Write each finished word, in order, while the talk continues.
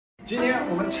今天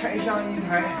我们拆箱一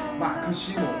台马克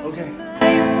西姆 ，OK。